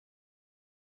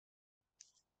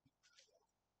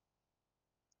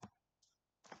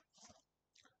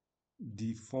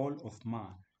The fall of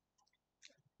man.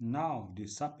 Now the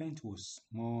serpent was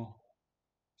more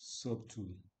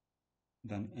subtle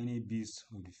than any beast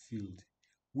of the field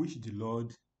which the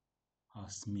Lord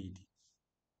has made.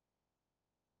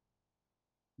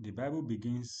 The Bible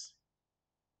begins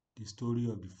the story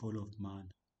of the fall of man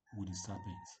with the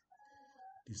serpent.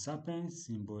 The serpent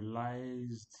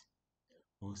symbolized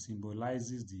or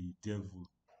symbolizes the devil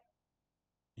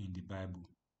in the Bible.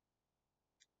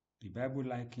 The Bible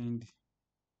likened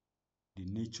the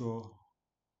nature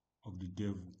of the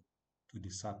devil to the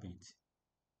serpent.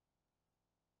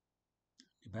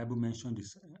 The Bible mentioned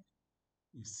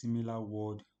a similar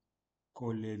word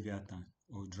called Leviathan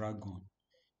or dragon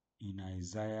in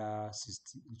Isaiah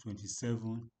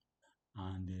 27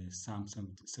 and Psalm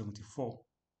 74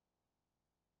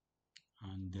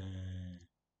 and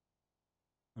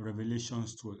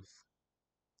Revelations 12.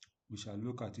 We shall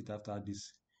look at it after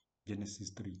this Genesis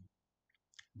 3,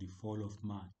 the fall of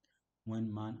man,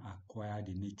 when man acquired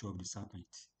the nature of the serpent,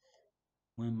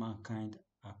 when mankind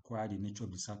acquired the nature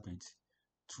of the serpent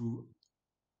through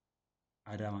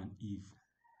Adam and Eve.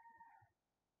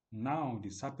 Now the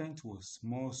serpent was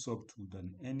more subtle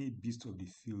than any beast of the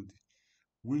field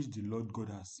which the Lord God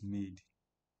has made.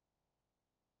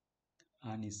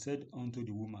 And he said unto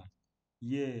the woman,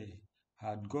 Yea,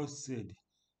 had God said,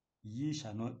 Ye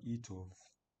shall not eat of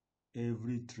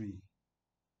every tree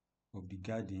of the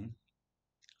garden?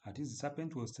 At least the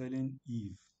serpent was telling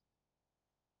Eve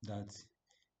that,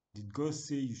 did God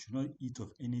say you should not eat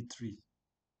of any tree?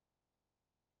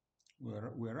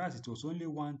 Whereas it was only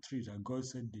one tree that God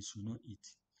said they should not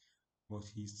eat. But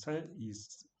the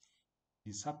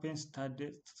serpent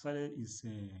started his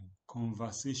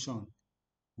conversation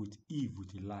with Eve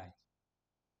with a lie.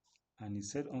 And he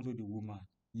said unto the woman,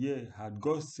 Yea, had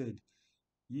God said,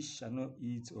 Ye shall not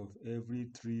eat of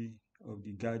every tree of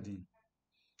the garden?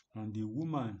 And the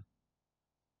woman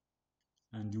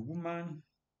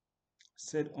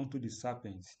said unto the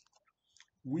serpent,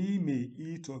 We may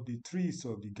eat of the trees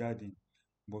of the garden,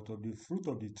 but of the fruit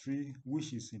of the tree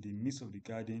which is in the midst of the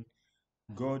garden,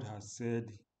 God has said,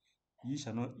 Ye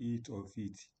shall not eat of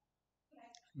it,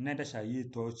 neither shall ye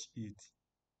touch it,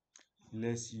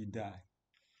 lest ye die.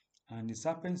 And the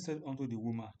serpent said unto the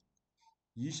woman,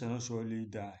 Ye shall not surely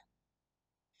die.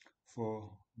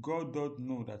 For God doth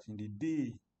know that in the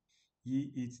day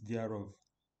ye eat thereof,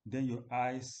 then your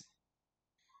eyes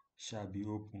shall be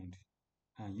opened,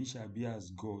 and ye shall be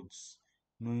as gods,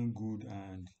 knowing good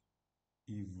and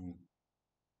evil.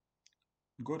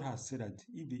 God has said that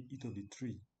if they eat of the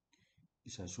tree,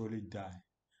 they shall surely die.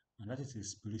 And that is a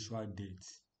spiritual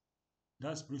death.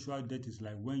 That spiritual death is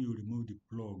like when you remove the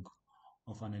plug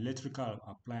of an electrical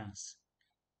appliance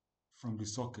from the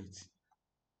socket.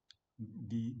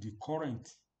 The current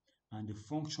and the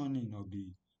functioning of the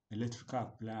electrical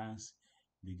appliance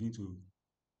begin to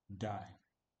die.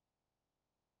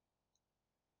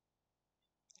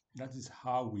 That is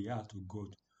how we are to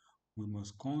God. We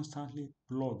must constantly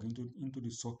plug into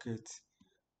the socket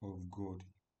of God.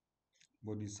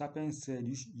 But the serpent said,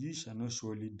 Ye shall not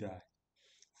surely die.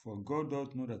 For God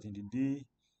doth know that in the day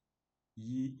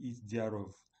ye eat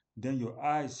thereof, then your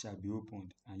eyes shall be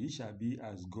opened, and ye shall be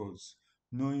as gods,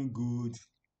 knowing good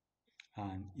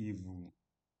and evil.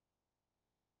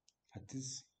 That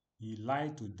is, he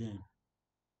lied to them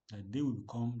that they will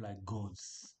become like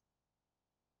gods.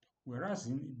 Whereas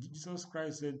Jesus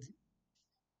Christ said,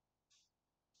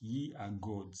 Ye are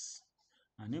gods.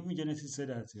 And even Genesis said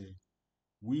that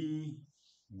we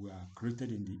were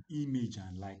created in the image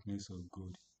and likeness of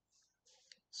God.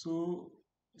 So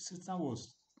Satan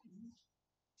was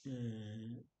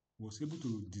able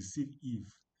to deceive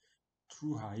Eve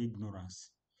through her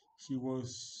ignorance.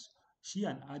 She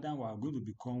and Adam were going to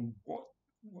become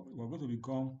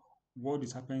what the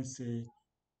serpent said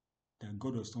that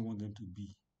God does not want them to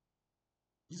be.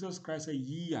 Jesus Christ said,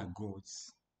 Ye are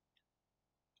gods.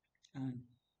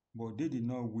 But they did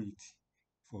not wait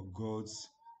for God's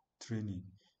training,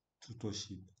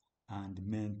 tutorship, and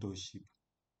mentorship.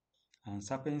 And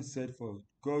serpent said, For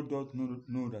God doth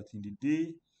know that in the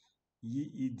day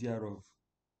ye eat thereof,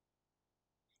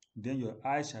 then your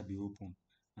eyes shall be opened,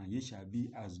 and ye shall be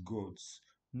as gods,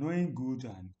 knowing good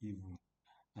and evil.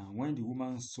 And when the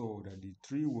woman saw that the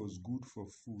tree was good for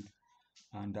food,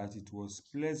 and that it was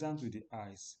pleasant to the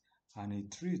eyes, and a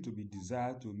tree to be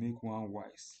desired to make one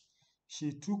wise,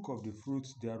 she took of the fruit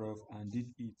thereof and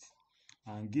did eat,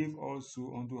 and gave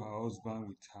also unto her husband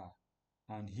with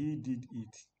her, and he did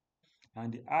eat.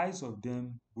 And the eyes of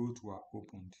them both were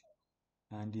opened,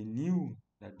 and they knew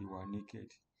that they were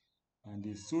naked. And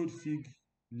they sewed fig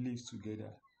leaves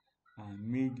together, and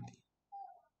made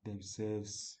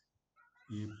themselves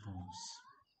aprons.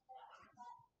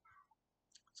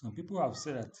 Some people have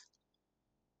said that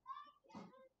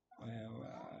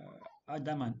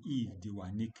Adam and Eve, they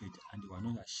were naked and they were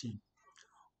not ashamed.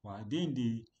 Were they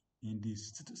in the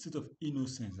state of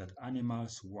innocence that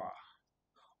animals were,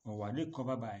 or were they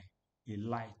covered by a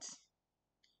light,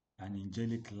 an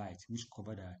angelic light, which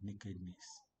covered their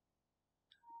nakedness?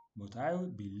 But I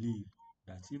believe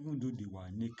that even though they were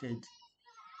naked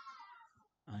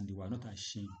and they were not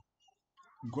ashamed,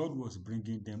 God was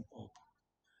bringing them up.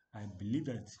 I believe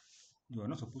that they were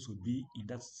not supposed to be in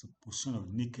that position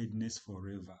of nakedness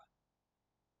forever.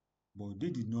 But they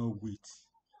did not wait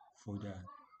for their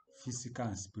physical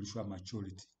and spiritual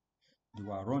maturity. They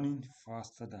were running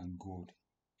faster than God.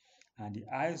 And the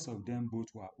eyes of them both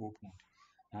were opened.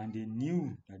 And they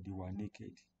knew that they were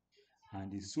naked.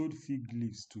 And they sewed fig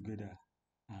leaves together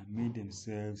and made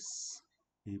themselves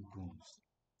aprons.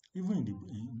 Even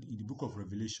in the book of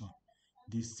Revelation,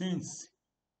 the saints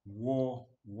wore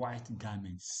white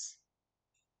garments.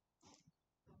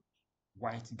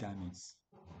 White garments.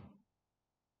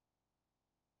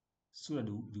 So that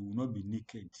they will not be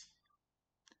naked.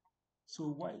 So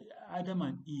why Adam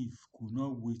and Eve could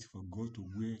not wait for God to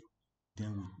wear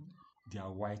them with their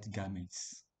white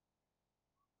garments.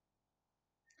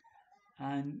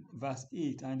 And verse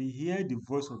 8, and they heard the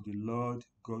voice of the Lord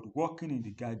God walking in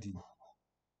the garden.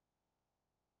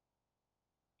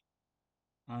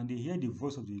 And they heard the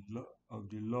voice of the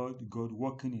Lord God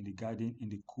walking in the garden in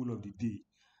the cool of the day.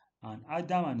 And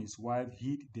Adam and his wife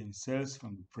hid themselves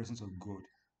from the presence of God,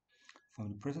 from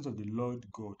the presence of the Lord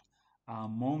God,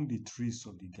 among the trees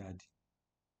of the garden.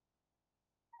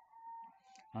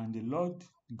 And the Lord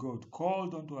God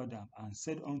called unto Adam and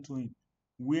said unto him,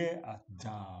 Where art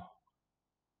thou?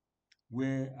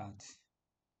 Where art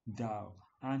thou?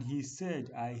 And he said,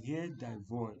 I heard thy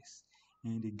voice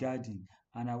in the garden,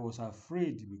 and I was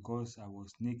afraid because I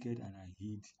was naked and I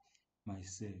hid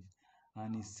myself.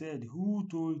 And he said, Who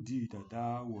told thee that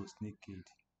thou wast naked?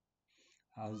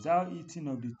 Hast thou eaten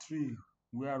of the tree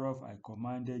whereof I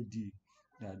commanded thee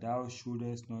that thou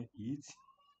shouldest not eat?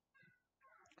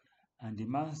 And the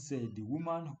man said, The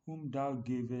woman whom thou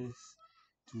gavest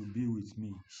to be with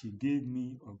me, she gave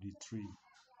me of the tree,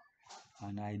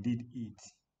 and I did eat.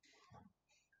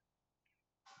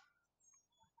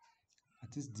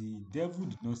 That is, the devil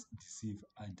did not deceive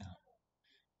Adam.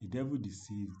 The devil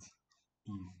deceived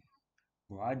Eve.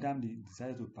 But Adam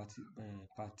decided to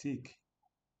partake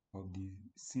of the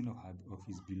sin of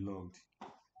his beloved.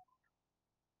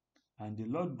 And the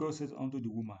Lord God said unto the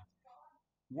woman,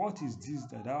 What is this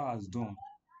that thou hast done?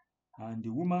 And the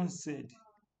woman said,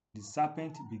 The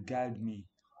serpent beguiled me,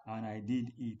 and I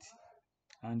did eat.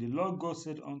 And the Lord God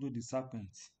said unto the serpent,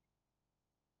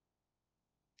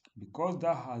 Because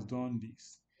thou hast done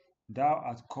this, thou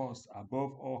art cursed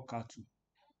above all cattle,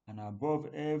 and above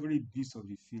every beast of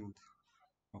the field.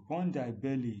 Upon thy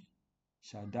belly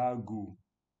shalt thou go,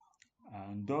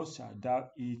 and thus shalt thou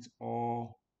eat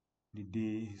all the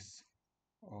days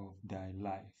of thy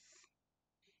life.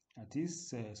 That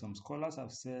is, some scholars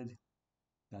have said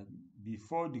that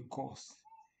before the curse,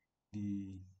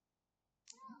 the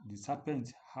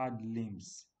serpent had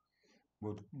limbs,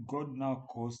 but God now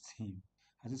cursed him.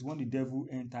 That is, when the devil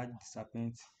entered the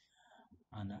serpent,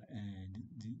 and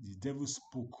the devil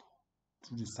spoke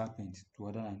through the serpent to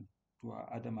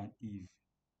Adam and Eve.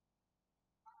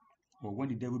 Or when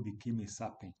the devil became a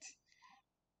serpent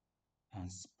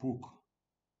and spoke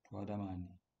to Adam and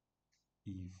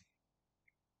Eve.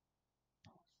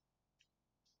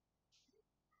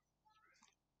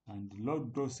 And the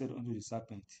Lord God said unto the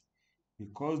serpent,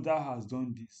 Because thou hast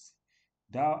done this,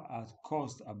 thou art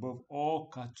cursed above all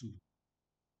cattle,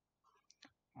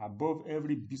 above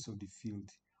every beast of the field.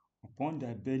 Upon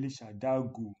thy belly shalt thou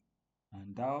go,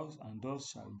 and thus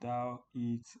shalt thou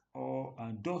eat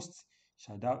and dust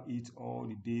shalt thou eat all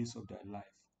the days of thy life.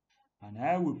 And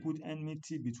I will put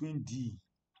enmity between thee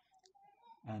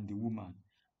and the woman,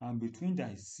 and between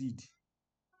thy seed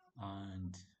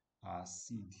and her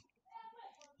seed.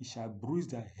 He shall bruise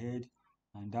thy head,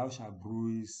 and thou shalt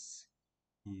bruise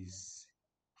his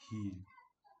heel.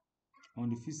 On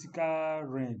the physical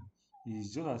realm, it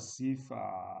is just as if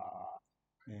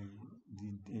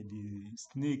the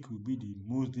snake will be the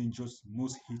most dangerous,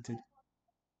 most hated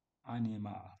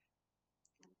animal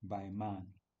by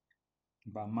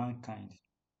mankind.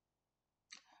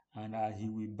 And he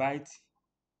will bite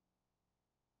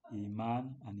a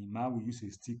man, and a man will use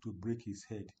a stick to break his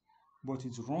head. But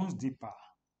it runs deeper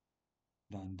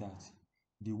than that.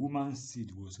 The woman's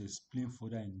seed was explained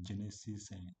further in Genesis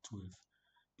 12.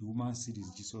 The woman's seed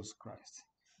is Jesus Christ.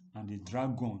 And the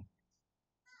dragon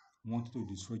wanted to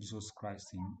destroy Jesus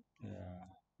Christ in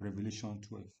Revelation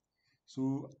 12.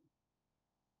 So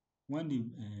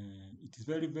it is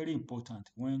very, very important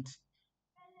when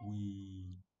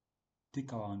we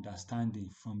take our understanding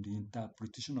from the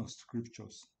interpretation of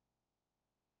scriptures.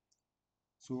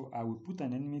 So I will put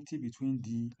an enmity between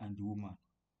thee and the woman,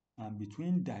 and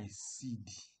between thy seed,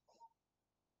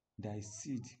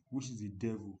 which is the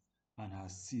devil, and her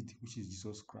seed, which is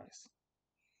Jesus Christ.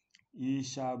 He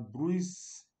shall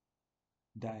bruise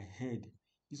thy head.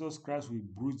 Jesus Christ will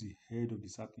bruise the head of the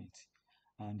serpent,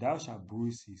 and thou shalt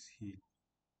bruise his heel.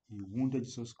 He wounded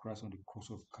Jesus Christ on the cross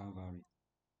of Calvary.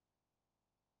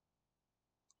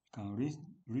 You can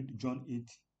read John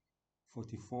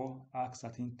 8:44, Acts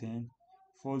 13:10,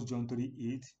 1 John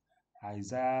 3:8,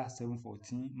 Isaiah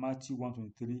 7:14, Matthew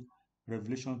 1:23,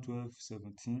 Revelation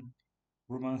 12:17,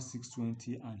 Romans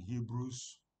 6:20, and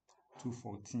Hebrews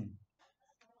 2:14.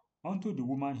 Unto the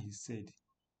woman he said,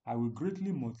 I will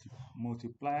greatly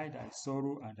multiply thy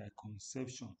sorrow and thy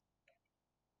conception.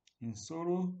 In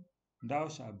sorrow thou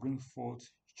shalt bring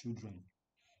forth children,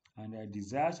 and thy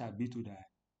desire shall be to thy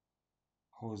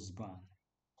husband.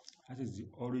 That is the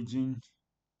origin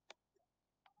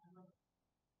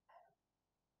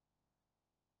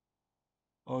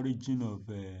of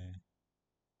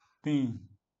pain,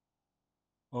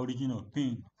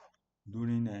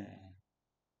 during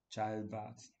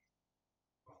childbirth.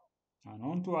 And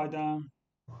unto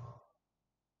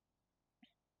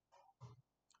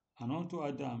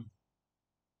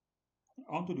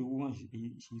the woman,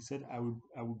 he said, I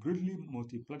will greatly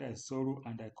multiply thy sorrow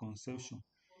and thy conception.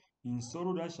 In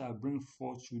sorrow thou shalt bring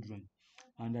forth children,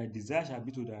 and thy desire shall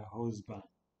be to thy husband,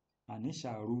 and he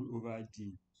shall rule over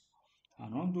thee.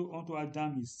 And unto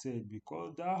Adam he said,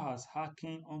 because thou hast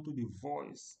hearkened unto the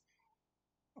voice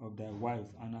of thy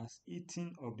wife, and hast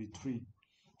eaten of the tree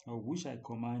of which I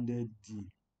commanded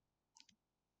thee,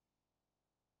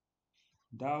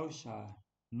 thou shalt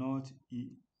not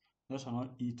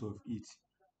eat of it.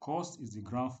 Cursed is the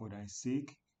ground for thy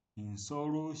sake. In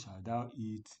sorrow shalt thou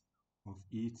eat of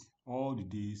it all the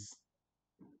days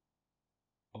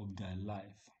of thy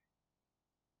life.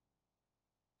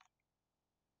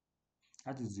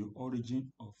 That is the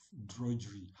origin of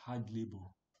drudgery, hard labor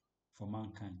for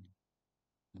mankind.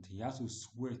 That he has to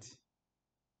sweat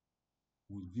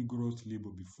with vigorous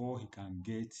labor before he can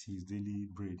get his daily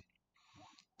bread.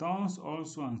 Thorns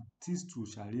also and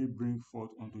thistles shall he bring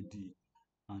forth unto thee,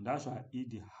 and thou shalt eat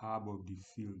the herb of the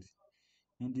field.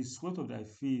 In the sweat of thy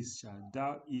face shalt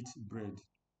thou eat bread,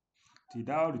 till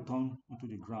thou return unto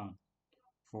the ground.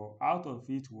 For out of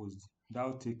it was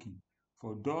thou taken,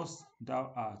 for dust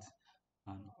thou art,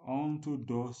 and unto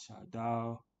dust shalt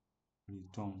thou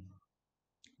return.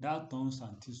 That thorns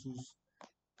and thistles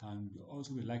can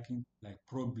also be likened like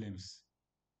problems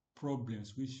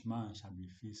which man shall be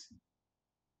facing.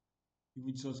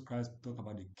 Even Jesus Christ talked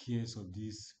about the cares of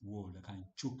this world that can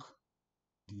choke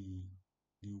the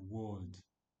world.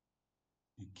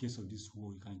 The cares of this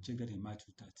world, you can check that in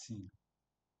Matthew 13.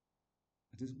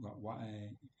 That is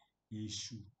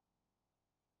Èṣù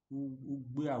ó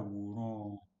gbé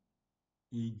àwòrán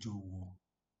ejò wọ̀,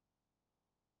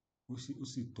 ó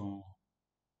sì tàn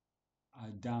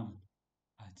Adam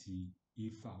àti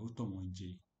Éfà, ó tàn wọ́n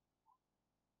jẹ.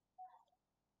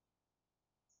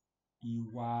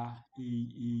 Ìwà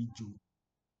ejò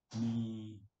ni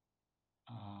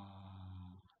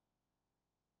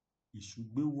Èṣù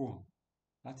gbé wọ̀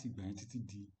láti ìgbà yẹn títí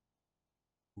di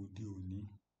òde òní.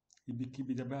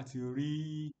 Ibikíbi tí a bá ti rí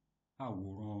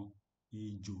àwòrán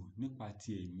ejò nípa ti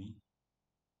ẹ̀mí,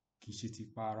 kì í ṣe ti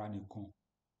pa ara nìkan.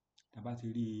 Tí a bá ti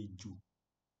rí ejò,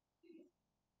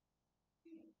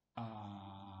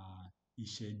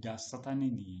 ìṣẹ̀dá Sátánì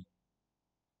nìyẹn.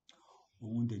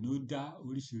 Òun dẹ̀ ni ó dá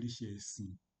oríṣiríṣi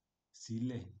ẹ̀sìn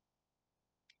sílẹ̀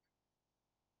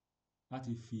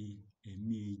láti fi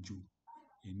ẹ̀mí ejò,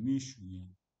 ẹ̀mí èṣù yẹn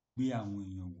gbé àwọn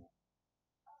èèyàn wọ̀.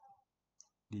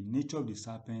 The nature of the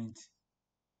serpent,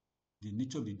 the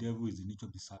nature of the devil is the nature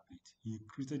of the serpent. He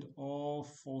created all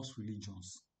false religions.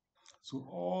 So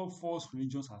all false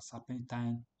religions are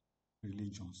serpentine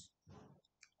religions.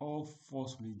 All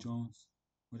false religions,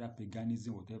 whether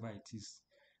paganism, whatever it is,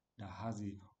 that has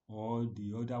or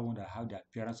the other one that have the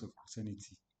appearance of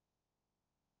Christianity,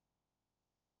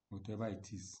 whatever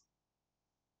it is,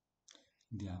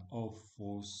 they are all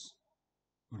false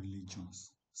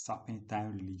religions,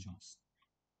 serpentine religions.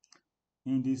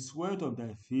 In the sweat of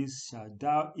thy face shalt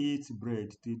thou eat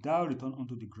bread, till thou return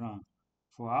unto the ground,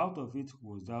 for out of it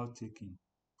was thou taken.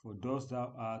 For dust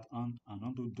thou art, and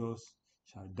unto dust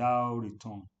shalt thou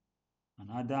return. And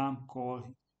Adam called,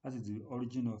 that is the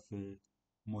origin of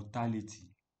mortality.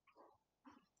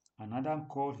 And Adam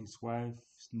called his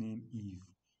wife's name Eve,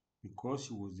 because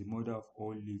she was the mother of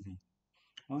all living.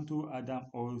 Unto Adam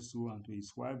also and to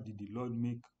his wife did the Lord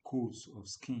make coats of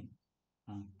skin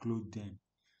and clothe them.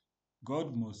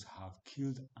 God must have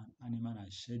killed an animal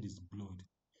and shed his blood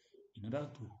in order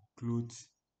to clothe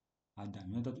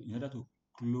Adam, in order to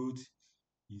clothe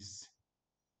his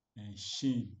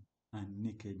shame and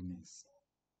nakedness.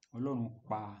 Ọlọ́run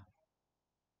pa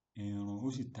ẹran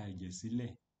ó sì ta ẹ̀jẹ̀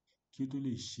sílẹ̀ kí ó tó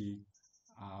lè ṣe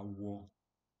àwọ̀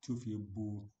tí ó fi bo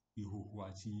ìhòhò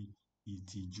àti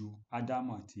ìtìjú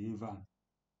Ádámù àti Éfà.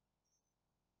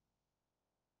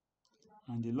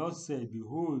 And the Lord said,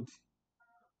 Behold,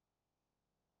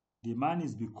 the man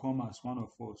is become as one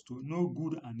of us, to know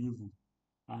good and evil.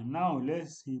 And now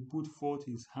lest he put forth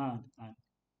his hand and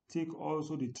take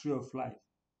also the tree of life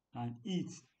and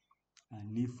eat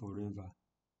and live forever.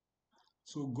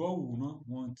 So God will not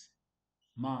want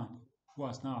man who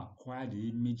has now acquired the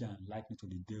image and likeness of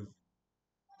the devil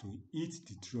to eat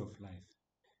the tree of life.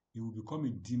 He will become a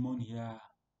demon here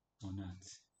on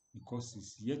earth because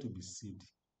he's here to be saved.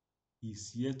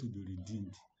 He's here to be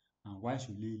redeemed. And why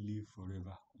should he live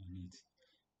forever on it?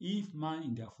 If man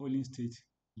in their fallen state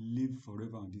live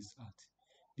forever on this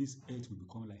earth will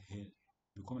become like hell,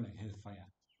 become like hellfire.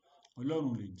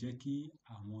 Ọlọ́run lè jẹ́ kí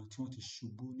àwọn tí wọ́n ti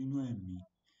ṣubú nínú ẹ̀mí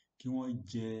kí wọ́n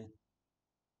jẹ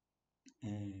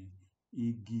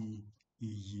igi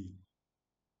ìyè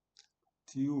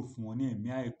tí yóò fún wọn ní ẹ̀mí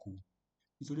àìkú,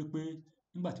 nítorí pé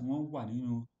nígbà tí wọ́n wà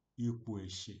nínú ipò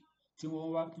ẹ̀ṣẹ̀ tí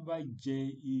wọ́n bá jẹ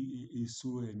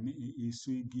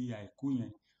èso igi àìkú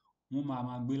yẹn, wọ́n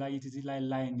máa gbé láyé títí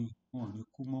láéláé ni, wọn ò ní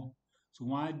kú mọ́. So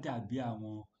wọ́n á dàbí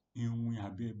àwọn iwin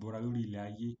àbí ẹbọra lórí ilẹ̀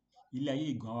ayé. Ilé ayé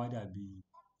ìgan wá dàbí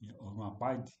ọ̀run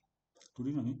àpáàdì. Torí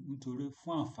náà, nítorí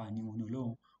fún àǹfààní wọn ni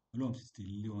Ọlọ́run ti tètè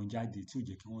lé wọn jáde tí ò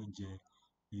jẹ́ kí wọ́n jẹ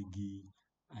igi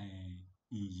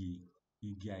ìyè,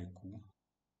 igi àìkú.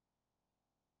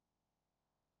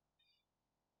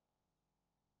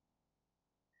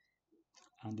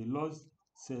 And the Lord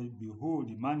said, Behold,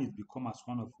 the man is become as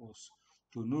one of us,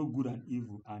 to know good and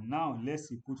evil. And now lest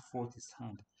he put forth his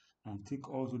hand and take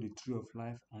also the tree of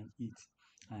life and eat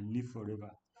and live forever.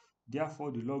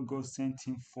 Therefore the Lord God sent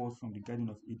him forth from the Garden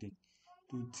of Eden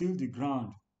to till the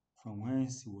ground from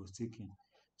whence he was taken.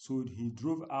 So he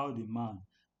drove out the man,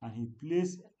 and he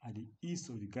placed at the east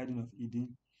of the Garden of Eden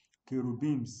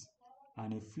cherubims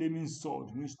and a flaming sword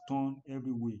which turned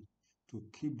every way to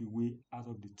keep the way out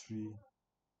of the tree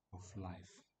of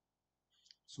life.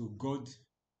 So God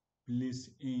placed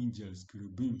angels,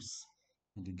 cherubims,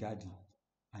 in the garden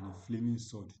and a flaming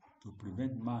sword to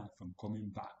prevent man from coming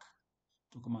back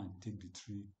to come and take the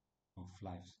tree of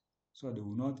life, so that they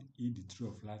will not eat the tree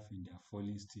of life in their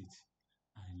fallen state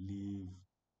and live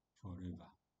forever.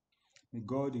 May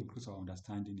God increase our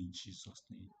understanding in Jesus'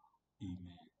 name.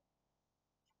 Amen.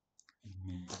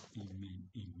 Amen.